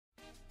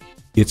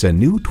It's a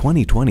new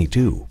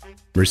 2022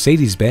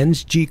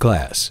 Mercedes-Benz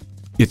G-Class.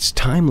 Its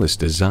timeless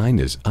design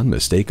is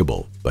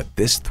unmistakable, but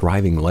this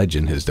thriving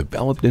legend has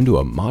developed into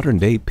a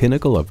modern-day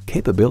pinnacle of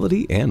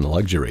capability and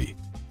luxury.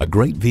 A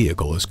great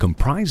vehicle is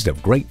comprised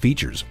of great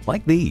features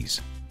like these: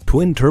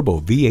 twin-turbo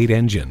V8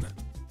 engine,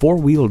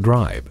 four-wheel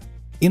drive,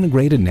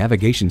 integrated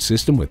navigation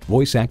system with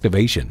voice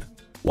activation,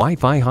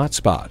 Wi-Fi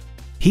hotspot,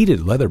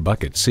 heated leather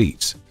bucket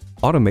seats,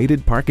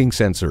 automated parking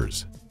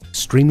sensors,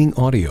 streaming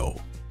audio,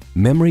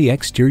 memory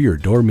exterior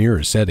door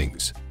mirror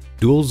settings,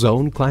 dual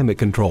zone climate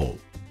control,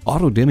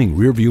 auto-dimming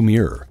rearview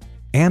mirror,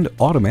 and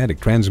automatic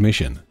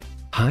transmission.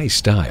 High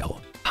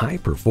style, high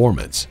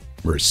performance,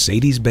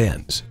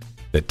 Mercedes-Benz.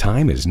 The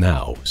time is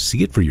now.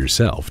 See it for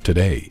yourself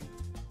today.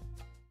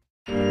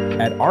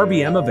 At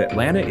RBM of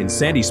Atlanta in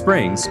Sandy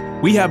Springs,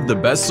 we have the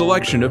best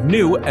selection of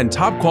new and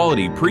top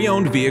quality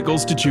pre-owned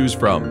vehicles to choose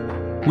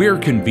from. We are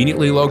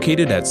conveniently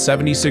located at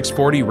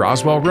 7640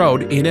 Roswell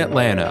Road in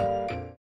Atlanta.